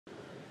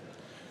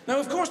Now,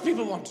 of course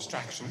people want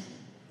distraction.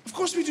 Of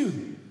course we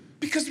do.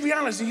 Because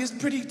reality is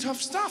pretty tough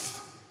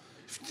stuff.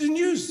 The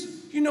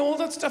news, you know, all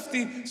that stuff,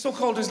 the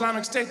so-called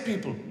Islamic State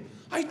people.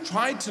 I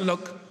tried to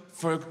look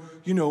for,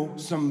 you know,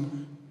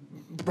 some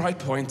bright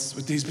points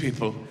with these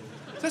people.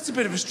 That's a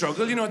bit of a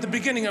struggle. You know, at the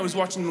beginning I was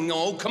watching them go,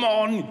 oh, come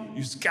on,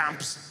 you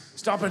scamps,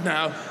 stop it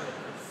now.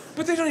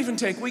 But they don't even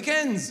take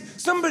weekends.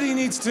 Somebody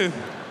needs to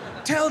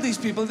tell these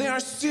people they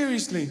are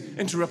seriously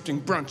interrupting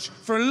brunch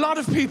for a lot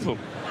of people.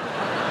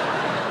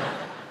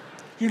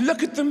 You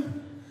look at them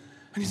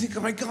and you think, oh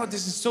my God,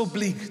 this is so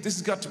bleak. This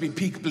has got to be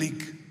peak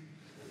bleak.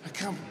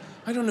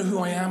 I don't know who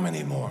I am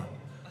anymore.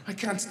 I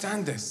can't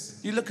stand this.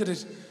 You look at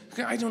it,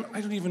 I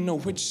don't even know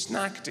which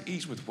snack to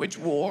eat with which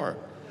war.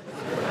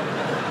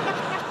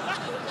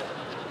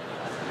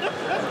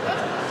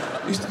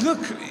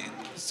 Look,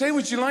 say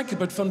what you like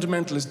about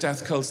fundamentalist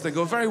death cults, they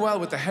go very well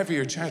with the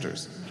heavier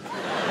cheddars.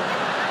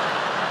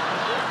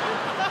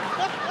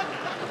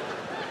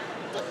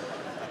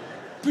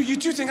 But you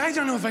do think, I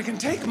don't know if I can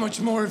take much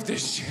more of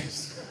this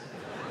shit.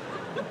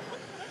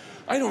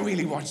 I don't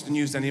really watch the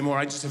news anymore.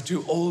 I just have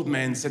two old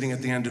men sitting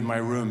at the end of my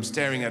room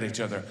staring at each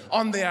other.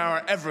 On the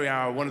hour, every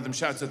hour, one of them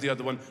shouts at the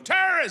other one,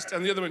 terrorist!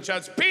 And the other one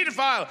shouts,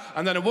 pedophile!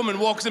 And then a woman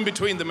walks in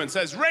between them and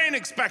says, rain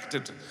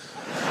expected.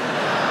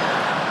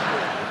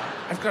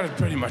 I've got it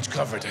pretty much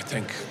covered, I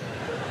think.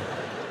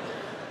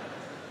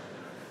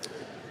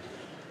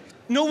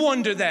 No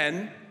wonder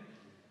then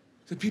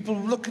that people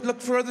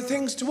look for other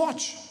things to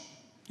watch.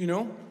 You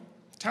know,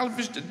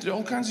 television,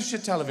 all kinds of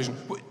shit television.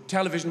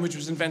 Television which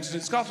was invented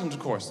in Scotland, of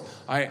course.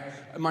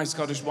 My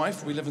Scottish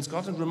wife, we live in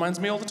Scotland, reminds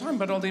me all the time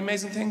about all the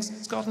amazing things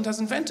Scotland has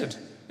invented.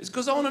 It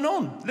goes on and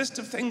on. List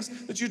of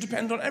things that you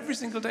depend on every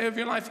single day of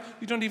your life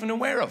you don't even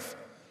aware of.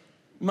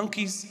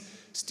 Monkeys,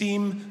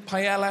 steam,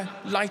 paella,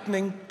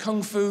 lightning,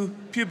 kung fu,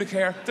 pubic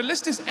hair. The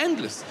list is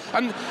endless.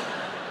 And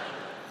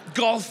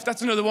golf,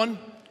 that's another one.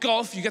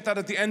 Golf, you get that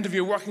at the end of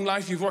your working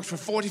life. You've worked for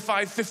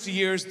 45, 50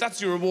 years. That's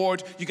your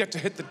reward. You get to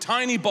hit the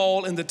tiny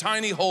ball in the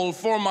tiny hole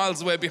 4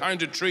 miles away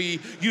behind a tree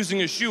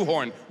using a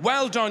shoehorn.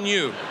 Well done,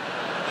 you.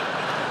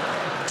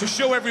 To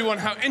show everyone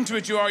how into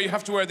it you are, you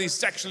have to wear these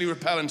sexually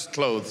repellent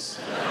clothes.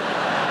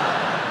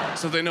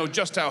 So they know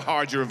just how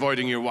hard you're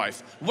avoiding your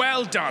wife.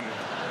 Well done.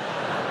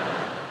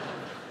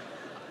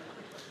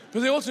 But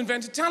they also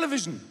invented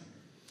television,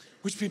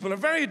 which people are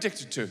very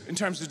addicted to in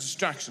terms of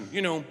distraction.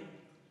 You know,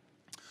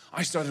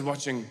 I started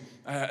watching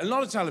a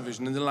lot of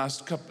television in the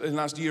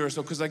last year or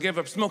so because I gave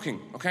up smoking,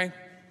 okay?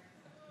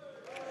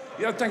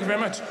 Yeah, thank you very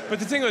much. But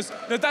the thing was,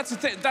 that's the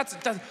thing,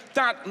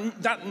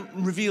 that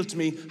revealed to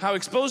me how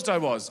exposed I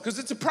was. Because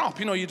it's a prop,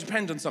 you know, you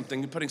depend on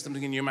something, you're putting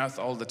something in your mouth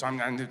all the time,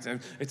 and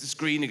it's a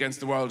screen against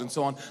the world and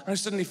so on. And I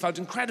suddenly felt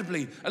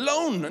incredibly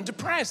alone and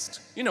depressed,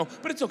 you know.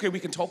 But it's okay, we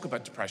can talk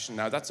about depression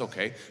now, that's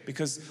okay,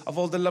 because of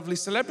all the lovely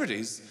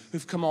celebrities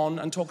who've come on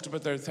and talked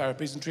about their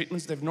therapies and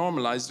treatments, they've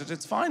normalized it,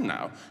 it's fine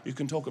now, you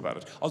can talk about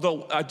it.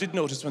 Although I did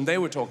notice when they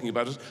were talking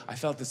about it, I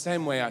felt the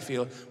same way I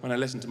feel when I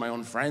listen to my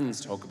own friends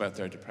talk about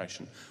their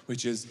depression,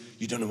 which is,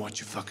 you don't know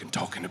what you're fucking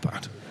talking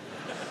about.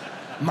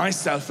 My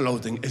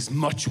self-loathing is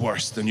much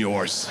worse than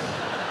yours.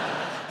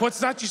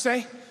 What's that you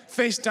say?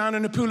 Face down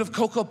in a pool of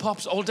Cocoa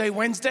Pops all day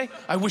Wednesday?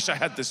 I wish I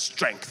had the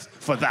strength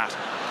for that.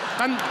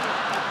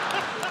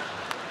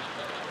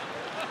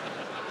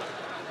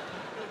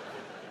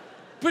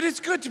 But it's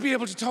good to be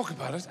able to talk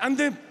about it. And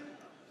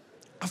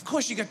of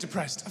course you get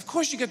depressed. Of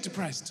course you get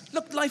depressed.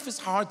 Look, life is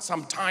hard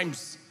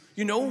sometimes.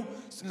 You know,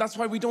 that's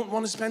why we don't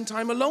want to spend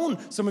time alone.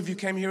 Some of you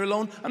came here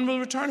alone and will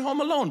return home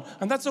alone.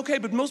 And that's okay,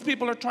 but most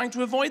people are trying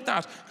to avoid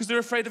that because they're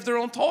afraid of their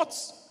own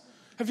thoughts.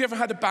 Have you ever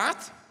had a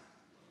bath?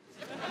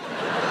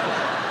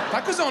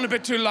 That goes on a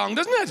bit too long,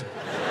 doesn't it?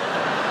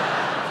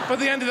 By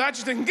the end of that,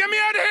 you're thinking, get me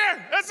out of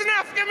here! That's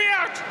enough, get me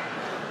out!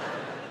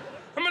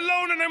 I'm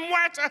alone and I'm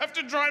wet, I have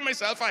to dry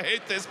myself. I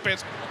hate this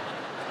bit.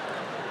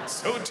 It's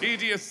so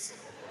tedious.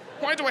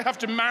 Why do I have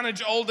to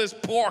manage all this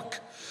pork?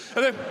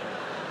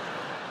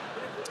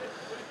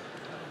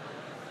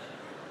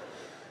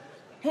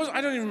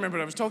 I don't even remember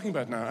what I was talking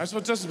about now. I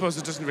suppose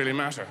it doesn't really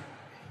matter.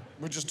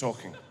 We're just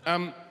talking.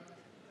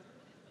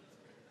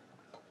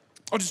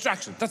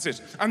 Distraction, that's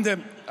it. And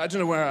I don't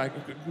know where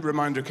the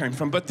reminder came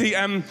from, but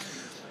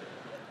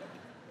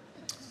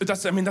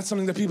that's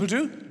something that people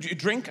do. You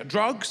drink,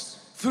 drugs,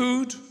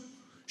 food,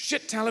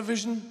 shit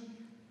television,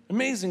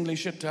 amazingly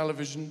shit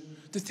television.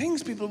 The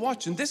things people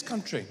watch in this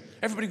country.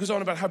 Everybody goes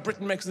on about how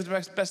Britain makes the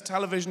best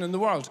television in the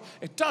world.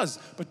 It does,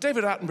 but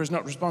David Attenborough's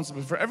not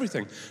responsible for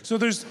everything. So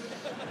there's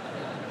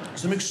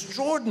some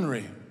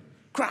extraordinary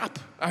crap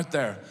out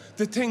there.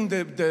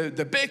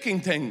 The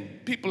baking thing.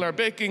 People are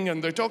baking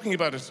and they're talking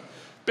about it.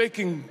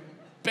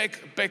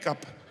 Bake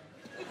up.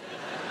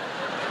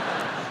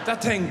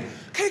 That thing.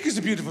 Cake is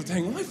a beautiful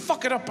thing. Why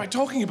fuck it up by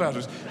talking about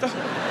it? The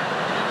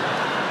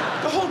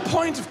whole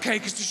point of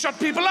cake is to shut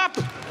people up.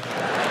 You've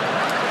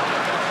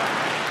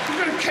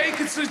got a cake,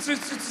 it's a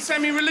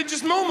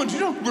semi-religious moment. You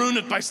don't ruin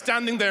it by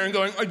standing there and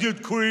going, I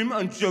did cream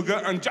and sugar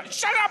and...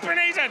 Shut up and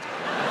eat it!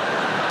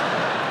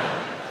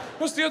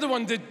 What's the other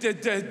one?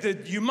 The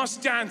you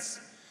must dance.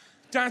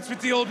 Dance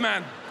with the old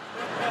man.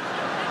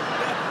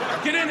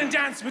 Get in and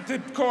dance with the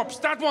corpse.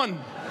 That one.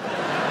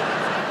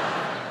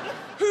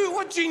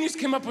 What genius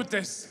came up with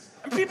this?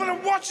 And people are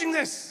watching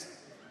this.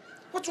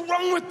 What's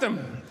wrong with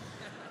them?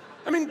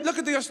 I mean, look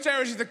at the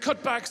austerity, the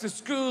cutbacks, the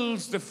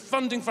schools, the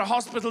funding for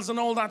hospitals and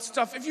all that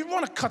stuff. If you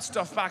want to cut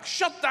stuff back,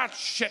 shut that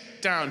shit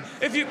down.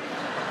 If you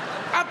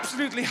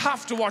absolutely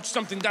have to watch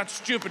something that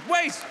stupid,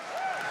 wait.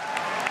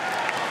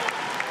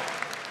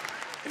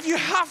 If you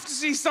have to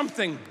see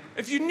something,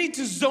 if you need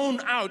to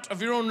zone out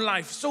of your own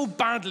life so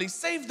badly,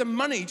 save the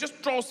money.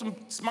 Just draw some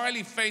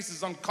smiley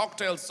faces on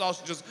cocktail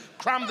sausages,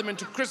 cram them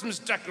into Christmas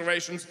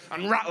decorations,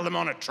 and rattle them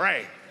on a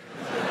tray.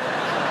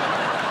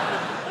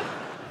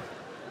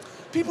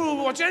 People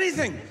will watch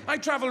anything. I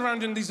travel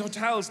around in these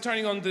hotels,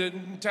 turning on the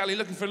telly,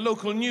 looking for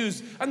local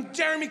news, and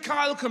Jeremy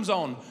Kyle comes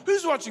on.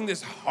 Who's watching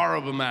this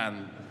horrible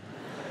man?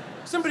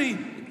 Somebody,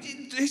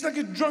 he's like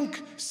a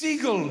drunk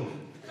seagull,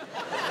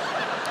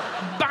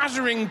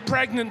 battering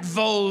pregnant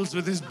voles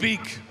with his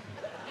beak.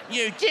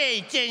 You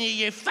did, didn't you?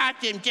 You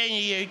fucked him, didn't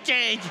you? You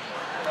did.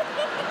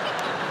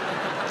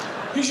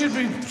 He should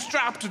be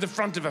strapped to the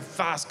front of a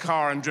fast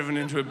car and driven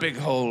into a big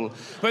hole.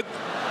 But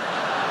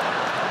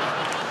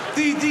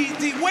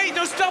wait,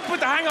 no, stop with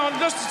the, hang on,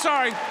 just,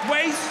 sorry,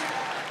 wait.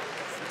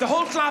 The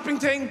whole clapping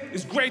thing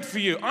is great for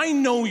you. I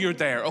know you're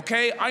there,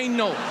 okay? I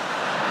know.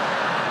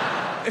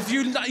 If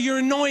you're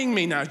annoying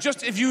me now.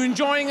 Just, if you're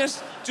enjoying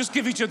it, just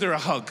give each other a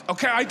hug,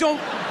 okay? I don't...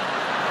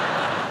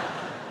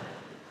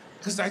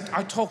 Because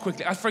I talk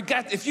quickly. I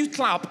forget, if you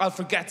clap, I'll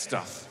forget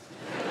stuff.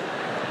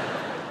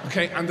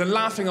 Okay, and the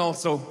laughing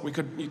also,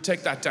 you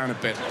take that down a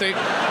bit.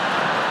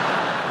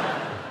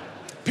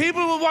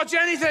 People will watch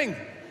anything.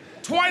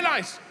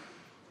 Twilight.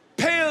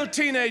 Pale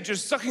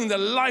teenagers sucking the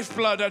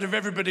lifeblood out of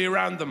everybody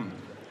around them.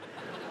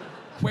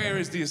 Where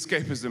is the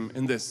escapism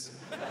in this?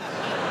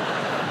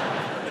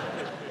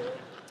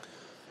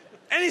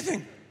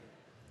 Anything.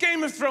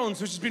 Game of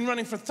Thrones, which has been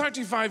running for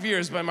 35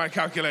 years by my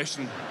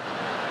calculation.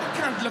 I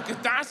can't look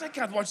at that. I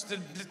can't watch the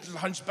little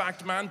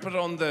hunchbacked man put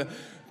on the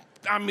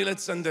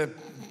amulets and the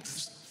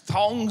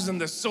thongs and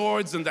the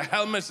swords and the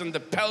helmet and the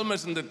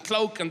pelmet and the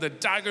cloak and the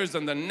daggers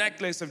and the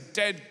necklace of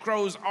dead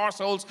crows'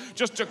 arseholes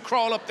just to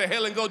crawl up the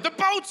hill and go, the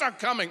boats are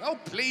coming. Oh,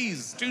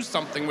 please, do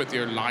something with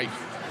your life.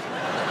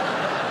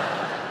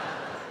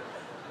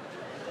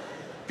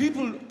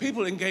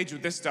 People engage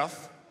with this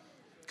stuff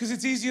because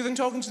it's easier than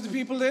talking to the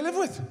people they live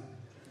with.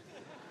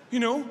 You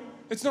know,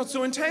 it's not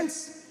so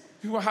intense.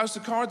 If you were House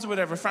of Cards or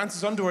whatever,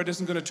 Francis Underwood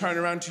isn't going to turn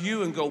around to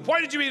you and go, why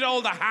did you eat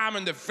all the ham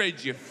in the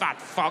fridge, you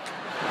fat fuck?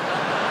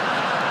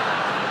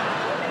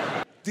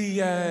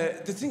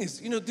 The thing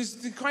is, you know,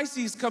 the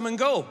crises come and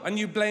go, and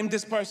you blame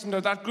this person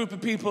or that group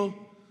of people,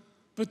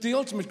 but the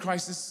ultimate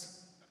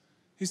crisis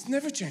is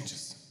never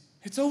changes.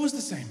 It's always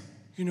the same,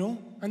 you know?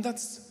 And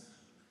that's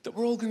that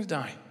we're all going to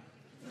die.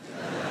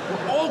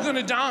 We're all going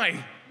to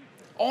die.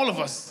 All of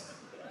us.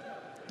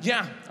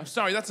 Yeah, I'm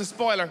sorry, that's a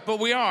spoiler, but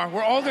we are.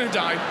 We're all going to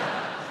die.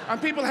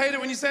 And people hate it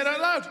when you say it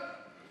out loud.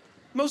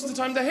 Most of the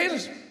time, they hate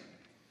it.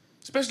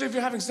 Especially if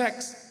you're having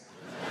sex.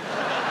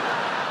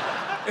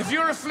 If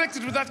you're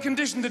afflicted with that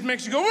condition that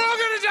makes you go, we're all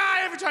gonna die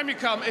every time you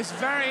come, it's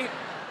very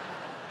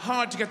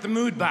hard to get the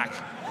mood back.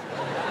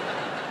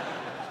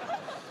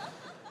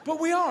 But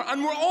we are,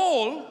 and we're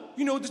all,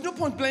 you know, there's no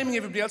point blaming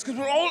everybody else because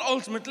we're all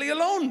ultimately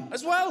alone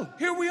as well.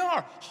 Here we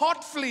are,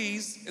 hot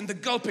fleas in the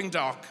gulping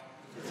dock.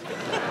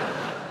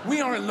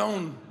 We are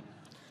alone.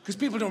 Because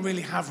people don't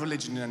really have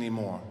religion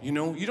anymore, you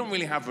know? You don't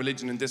really have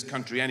religion in this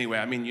country anyway.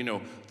 I mean, you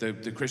know,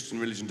 the Christian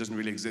religion doesn't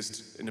really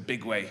exist in a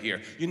big way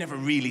here. You never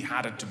really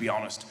had it, to be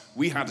honest.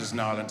 We had it in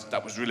Ireland,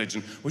 that was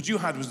religion. What you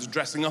had was a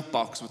dressing up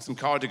box with some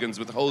cardigans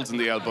with holes in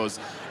the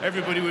elbows.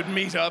 Everybody would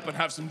meet up and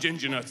have some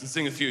ginger nuts and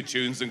sing a few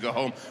tunes and go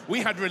home.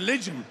 We had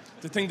religion,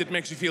 the thing that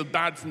makes you feel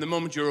bad from the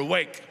moment you're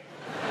awake.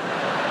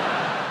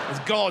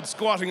 With God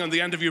squatting on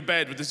the end of your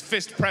bed with his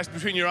fist pressed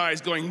between your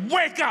eyes going,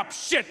 wake up,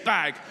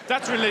 shitbag!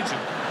 That's religion.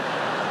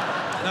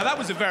 Now, that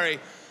was a very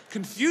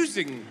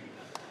confusing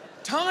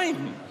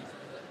time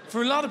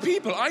for a lot of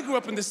people. I grew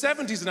up in the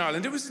 70s in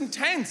Ireland. It was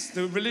intense,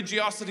 the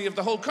religiosity of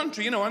the whole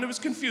country, you know, and it was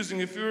confusing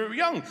if you were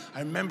young. I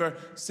remember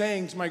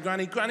saying to my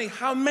granny, Granny,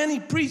 how many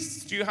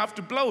priests do you have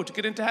to blow to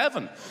get into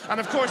heaven? And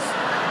of course,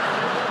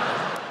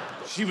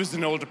 she was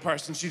an older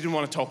person. She didn't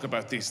want to talk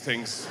about these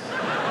things.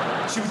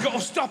 She would go, oh,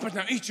 stop it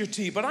now, eat your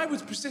tea. But I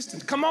was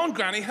persistent. Come on,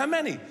 Granny, how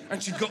many?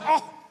 And she'd go,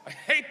 oh, I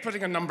hate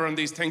putting a number on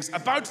these things.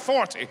 About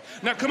 40.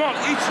 Now, come on,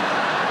 each...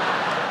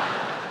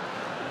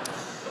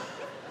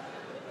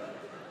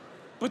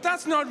 But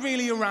that's not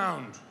really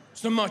around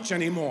so much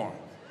anymore.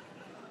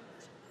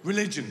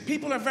 Religion.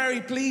 People are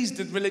very pleased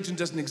that religion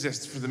doesn't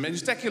exist for them. And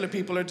secular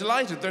people are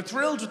delighted. They're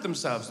thrilled with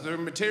themselves, their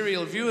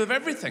material view of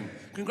everything,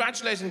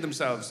 congratulating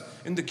themselves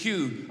in the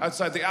queue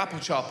outside the apple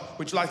shop,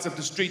 which lights up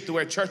the street the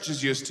way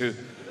churches used to.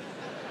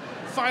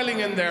 Filing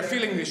in there,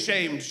 feeling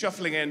ashamed,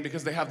 shuffling in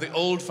because they have the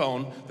old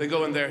phone. They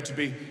go in there to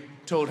be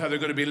told how they're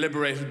going to be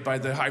liberated by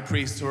the high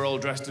priests who are all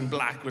dressed in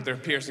black with their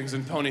piercings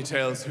and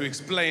ponytails, who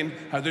explain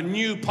how the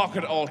new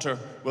pocket altar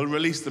will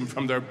release them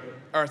from their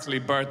earthly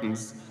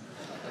burdens.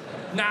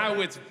 Now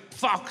with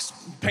Fox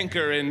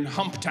Pinker in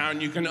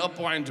Humptown, you can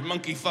upwind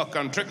monkey fuck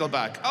on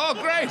Trickleback. Oh,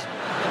 great!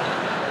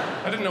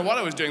 I didn't know what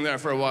I was doing there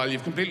for a while.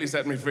 You've completely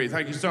set me free.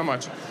 Thank you so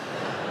much.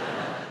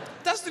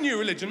 That's the new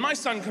religion. My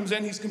son comes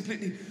in, he's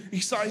completely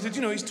excited.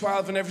 You know, he's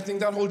 12 and everything.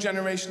 That whole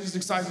generation is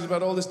excited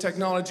about all this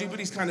technology, but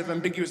he's kind of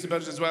ambiguous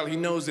about it as well. He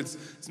knows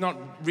it's not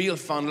real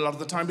fun a lot of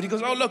the time, but he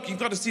goes, oh, look, you've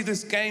got to see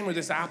this game or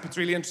this app. It's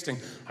really interesting.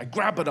 I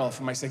grab it off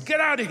him. I say, get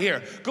out of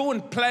here. Go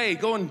and play.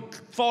 Go and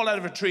fall out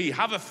of a tree.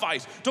 Have a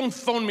fight. Don't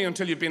phone me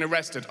until you've been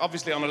arrested,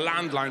 obviously on a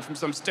landline from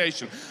some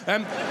station.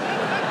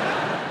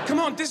 Come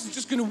on, this is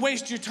just going to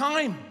waste your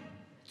time.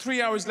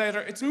 3 hours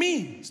later, it's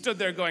me, stood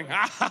there going,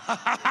 ha ha ha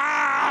ha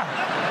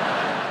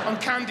ha, on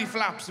candy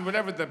flaps or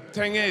whatever the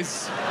thing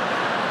is.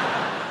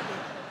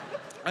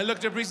 I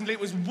looked up recently, it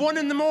was 1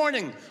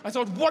 a.m. I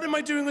thought, what am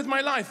I doing with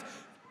my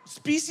life?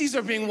 Species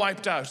are being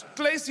wiped out.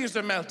 Glaciers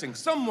are melting.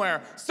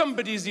 Somewhere,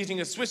 somebody's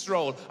eating a Swiss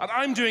roll, and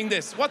I'm doing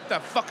this. What the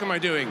fuck am I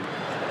doing?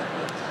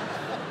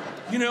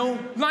 You know,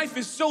 life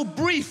is so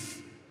brief.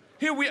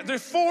 Here we are, there are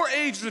 4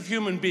 ages of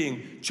human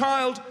being.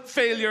 Child,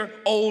 failure,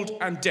 old,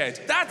 and dead.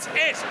 That's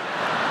it.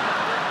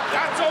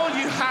 That's all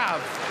you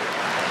have.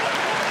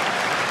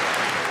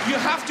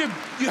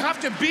 You have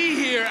to be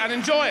here and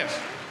enjoy it.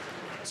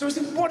 So I was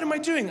thinking, what am I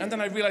doing? And then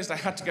I realized I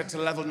had to get to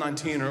level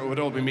 19 or it would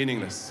all be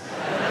meaningless.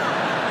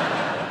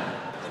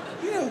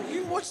 You know,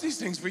 you watch these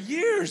things for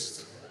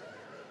years.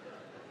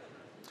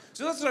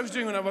 So that's what I was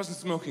doing when I wasn't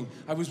smoking.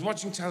 I was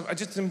watching television. I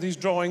did some of these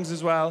drawings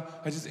as well.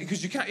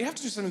 Because you have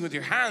to do something with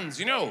your hands,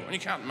 you know, and you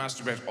can't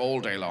masturbate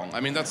all day long. I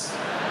mean, that's,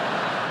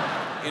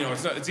 you know,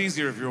 it's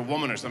easier if you're a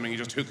woman or something. You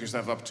just hook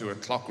yourself up to a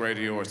clock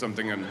radio or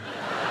something and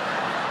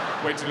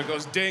wait till it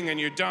goes ding and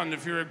you're done.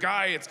 If you're a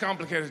guy, it's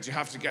complicated. You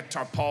have to get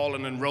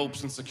tarpaulin and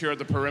ropes and secure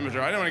the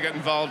perimeter. I don't want to get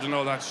involved in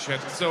all that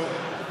shit. So,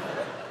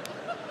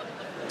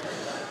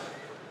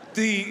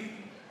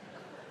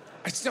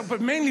 but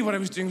mainly what I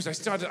was doing was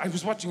I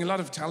was watching a lot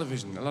of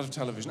television,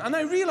 and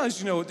I realized,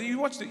 you know,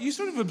 that you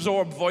sort of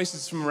absorb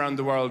voices from around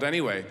the world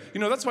anyway. You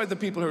know, that's why the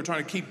people who are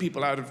trying to keep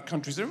people out of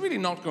countries are really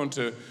not going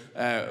to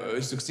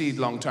succeed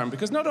long term,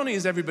 because not only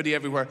is everybody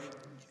everywhere,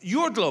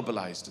 you're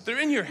globalized. They're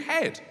in your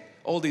head.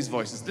 All these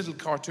voices, little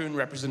cartoon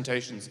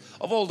representations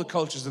of all the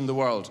cultures in the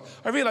world.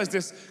 I realized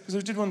this because I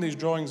did one of these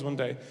drawings one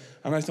day,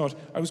 and I thought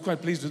I was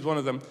quite pleased with one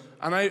of them,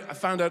 and I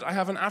found out I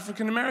have an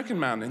African-American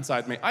man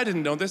inside me. I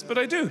didn't know this, but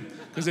I do,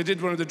 because I did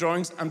one of the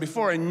drawings, and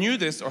before I knew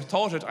this or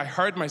thought it, I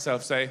heard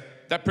myself say,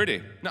 "That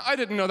pretty." Now, I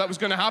didn't know that was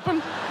going to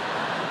happen,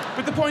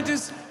 but the point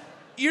is,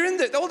 you're in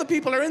there. All the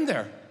people are in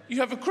there. You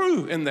have a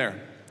crew in there.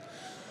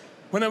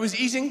 When I was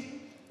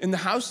eating in the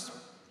house,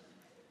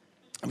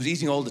 I was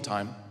eating all the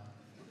time.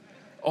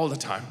 All the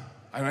time.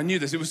 And I knew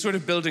this. It was sort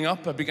of building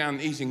up. I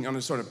began eating on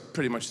a sort of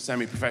pretty much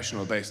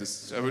semi-professional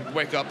basis. I would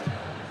wake up.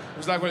 It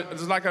was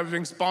like I was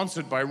being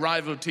sponsored by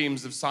rival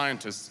teams of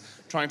scientists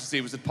trying to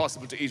see was it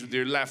possible to eat with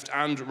your left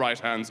and right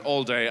hands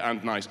all day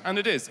and night. And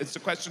it is. It's a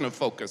question of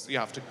focus. You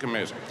have to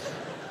commit.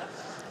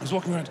 I was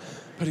walking around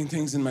putting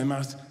things in my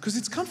mouth because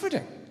it's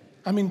comforting.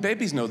 I mean,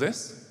 babies know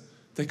this.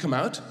 They come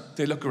out,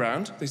 they look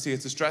around, they see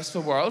it's a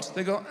stressful world,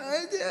 they go,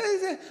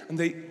 and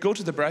they go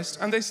to the breast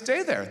and they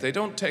stay there. They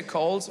don't take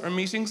calls or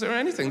meetings or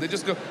anything. They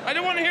just go, I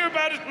don't want to hear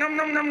about it, num,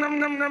 num, num, num,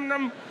 num, num,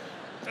 num.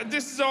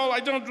 This is all I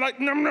don't like,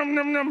 num, num,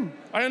 num, num.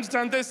 I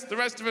understand this, the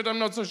rest of it I'm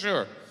not so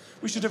sure.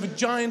 We should have a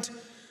giant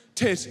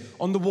tit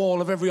on the wall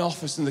of every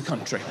office in the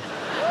country.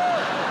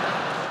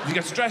 If you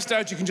get stressed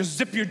out, you can just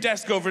zip your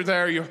desk over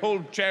there, your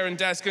whole chair and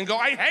desk, and go,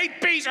 I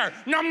hate Peter,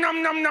 num,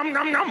 num, num, num,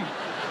 num, num.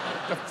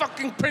 The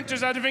fucking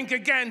printer's out of ink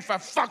again, for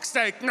fuck's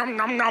sake, num,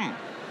 num, num.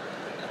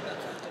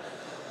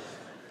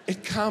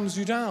 It calms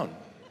you down.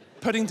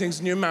 Putting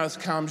things in your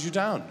mouth calms you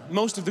down.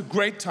 Most of the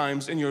great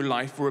times in your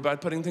life were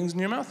about putting things in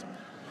your mouth.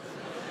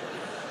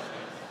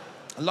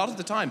 A lot of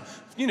the time.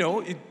 You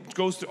know, it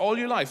goes through all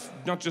your life,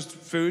 not just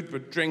food,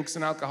 but drinks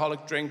and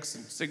alcoholic drinks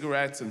and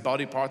cigarettes and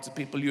body parts of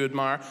people you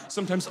admire,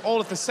 sometimes all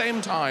at the same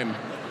time.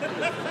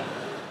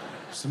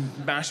 Some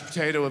mashed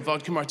potato, a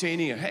vodka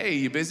martini, hey,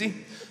 you busy?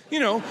 You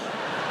know.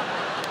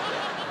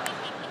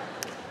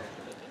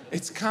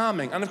 It's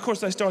calming. And of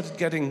course, I started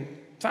getting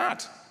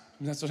fat.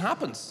 And that's what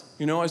happens.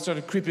 You know, I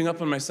started creeping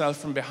up on myself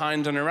from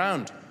behind and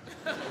around.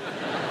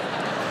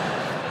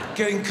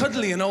 Getting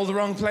cuddly in all the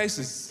wrong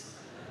places.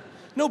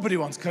 Nobody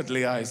wants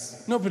cuddly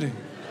eyes. Nobody.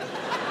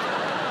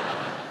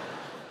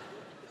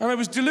 And I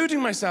was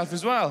deluding myself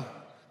as well,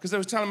 because I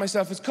was telling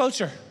myself it's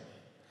culture.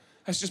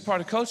 That's just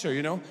part of culture,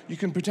 you know? You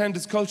can pretend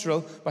it's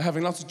cultural by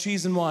having lots of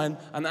cheese and wine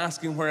and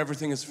asking where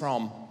everything is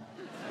from.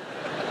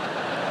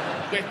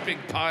 Great big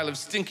pile of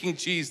stinking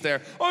cheese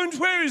there. Oh, and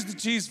where is the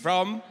cheese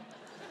from?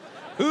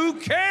 Who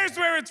cares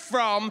where it's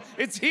from?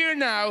 It's here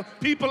now.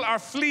 People are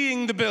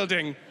fleeing the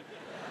building.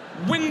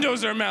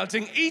 Windows are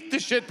melting. Eat the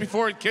shit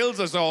before it kills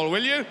us all,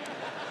 will you?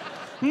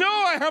 No,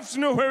 I have to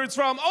know where it's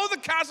from. Oh, the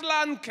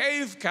Catalan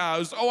cave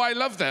cows. Oh, I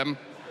love them.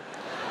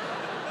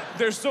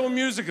 They're so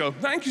musical.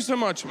 Thank you so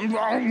much.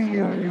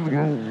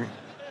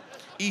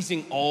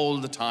 Eating all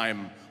the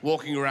time.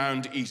 walking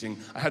around eating.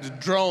 I had a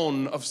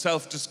drone of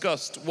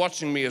self-disgust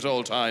watching me at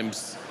all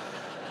times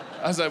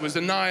as I was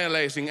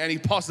annihilating any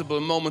possible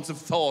moments of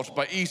thought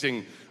by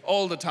eating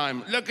all the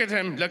time. Look at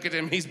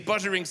him, he's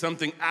buttering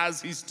something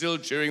as he's still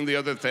chewing the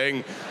other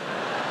thing.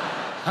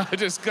 How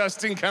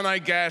disgusting can I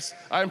get?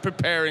 I'm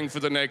preparing for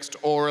the next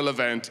oral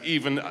event,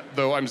 even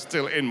though I'm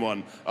still in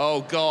one.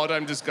 Oh God,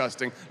 I'm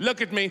disgusting.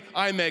 Look at me,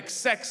 I make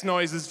sex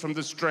noises from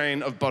the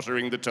strain of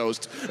buttering the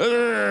toast.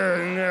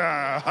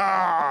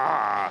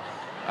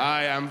 I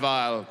am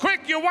vile.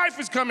 Quick, your wife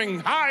is coming,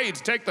 hide,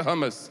 take the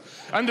hummus.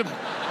 And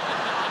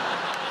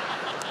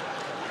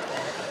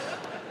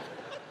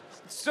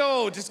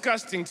so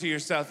disgusting to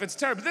yourself. It's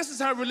terrible. This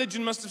is how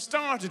religion must have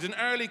started. In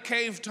early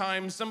cave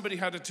times, somebody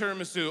had a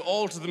tiramisu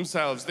all to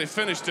themselves. They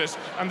finished it,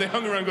 and they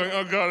hung around going,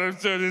 oh God, I'm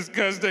so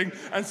disgusting.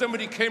 And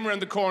somebody came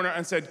around the corner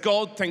and said,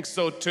 God thinks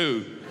so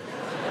too.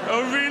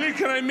 Oh, really?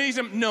 Can I meet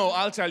him? No,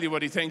 I'll tell you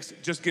what he thinks.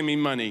 Just give me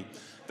money.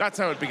 That's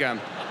how it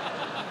began.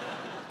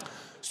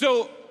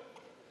 So,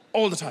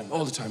 all the time.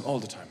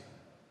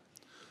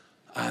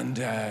 And,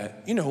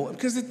 you know,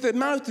 because the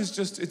mouth is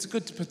just, it's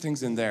good to put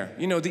things in there.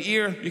 You know, the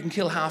ear, you can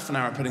kill half an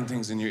hour putting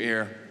things in your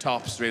ear,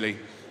 tops, really.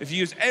 If you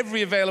use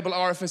every available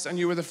orifice and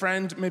you were the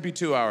friend, maybe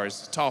 2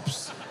 hours,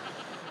 tops.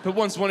 But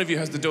once one of you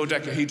has the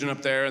dodecahedron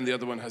up there and the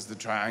other one has the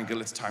triangle,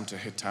 it's time to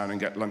hit town and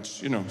get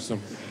lunch, you know, so.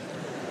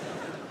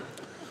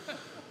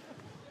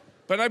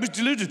 But I was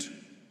deluded.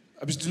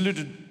 I was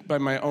deluded by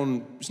my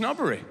own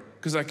snobbery,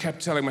 because I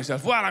kept telling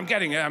myself, well, I'm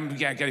getting a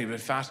bit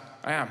fat.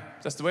 I am.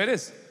 That's the way it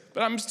is.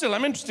 But I'm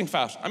interesting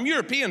fat. I'm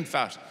European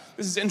fat.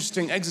 This is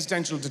interesting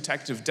existential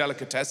detective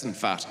delicatessen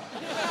fat.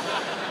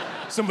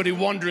 Somebody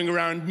wandering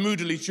around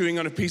moodily chewing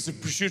on a piece of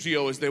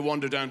prosciutto as they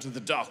wander down to the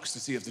docks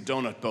to see if the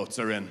donut boats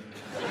are in.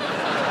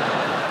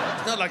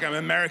 It's not like I'm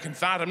American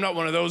fat. I'm not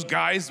one of those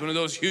guys, one of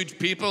those huge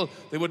people.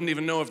 They wouldn't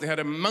even know if they had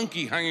a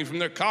monkey hanging from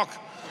their cock.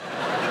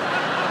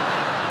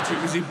 Too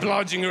busy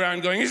blodging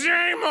around going, is there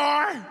any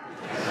more?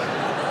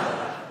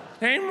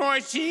 Any more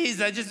cheese?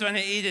 I just want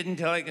to eat it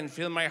until I can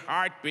feel my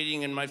heart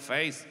beating in my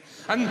face.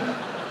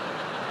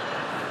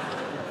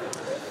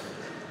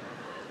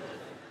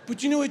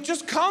 But you know, it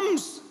just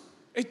comes.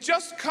 It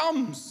just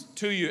comes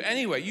to you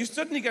anyway. You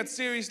suddenly get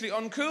seriously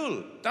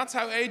uncool. That's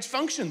how age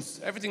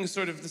functions. Everything is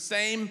sort of the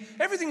same.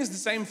 Everything is the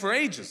same for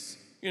ages,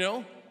 you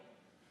know?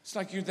 It's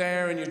like you're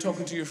there and you're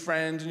talking to your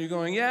friend and you're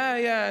going,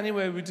 yeah,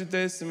 anyway, we did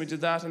this and we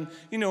did that. And,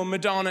 you know,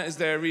 Madonna is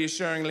there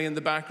reassuringly in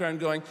the background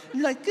going,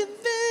 like a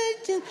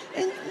virgin.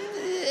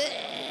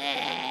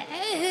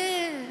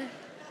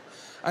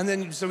 And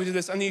then, so we do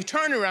this, and then you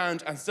turn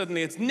around and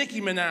suddenly it's Nicki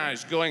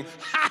Minaj going,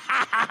 ha,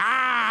 ha, ha,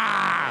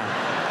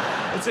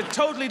 ha. It's a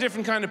totally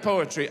different kind of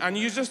poetry. And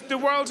the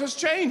world has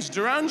changed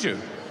around you.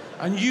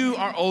 And you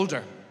are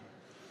older.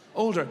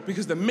 Older,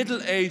 because the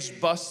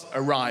middle-aged bus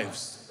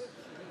arrives.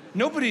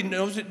 Nobody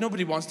knows it,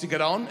 nobody wants to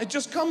get on. It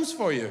just comes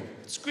for you.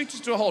 It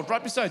screeches to a halt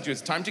right beside you.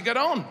 It's time to get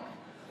on.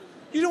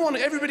 You don't want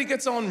to, everybody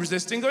gets on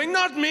resisting, going,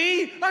 not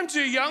me, I'm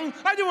too young.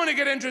 I don't want to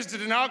get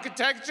interested in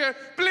architecture.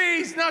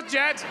 Please, not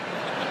yet.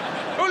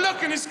 Oh,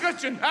 look, an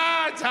escutcheon.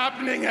 It's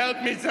happening,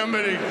 help me,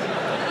 somebody.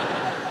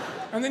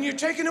 And then you're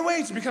taken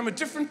away to become a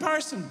different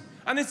person.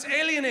 And it's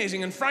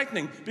alienating and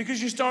frightening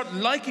because you start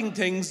liking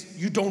things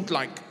you don't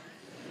like.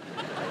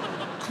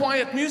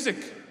 Quiet music.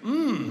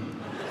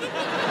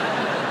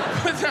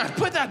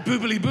 Put that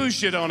boobily-boo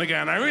shit on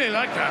again. I really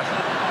like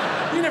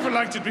that. You never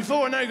liked it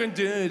before. Now you're going...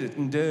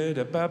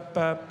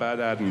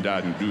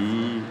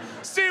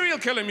 Serial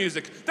killer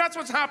music. That's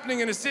what's happening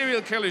in a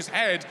serial killer's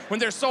head when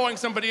they're sawing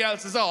somebody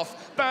else's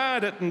off.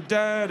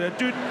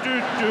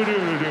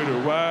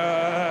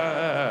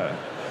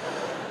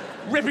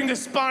 Ripping the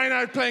spine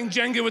out, playing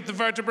Jenga with the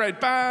vertebrae.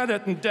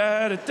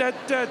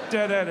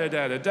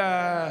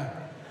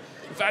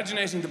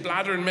 Vaginating the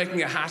bladder and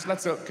making a hat.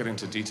 Let's not get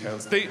into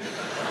details.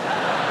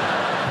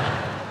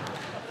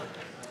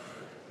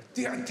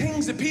 The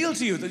things appeal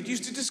to you that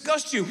used to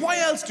disgust you. Why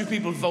else do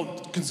people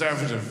vote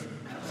Conservative?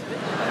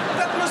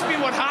 That must be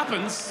what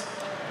happens.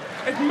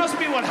 It must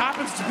be what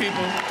happens to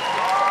people.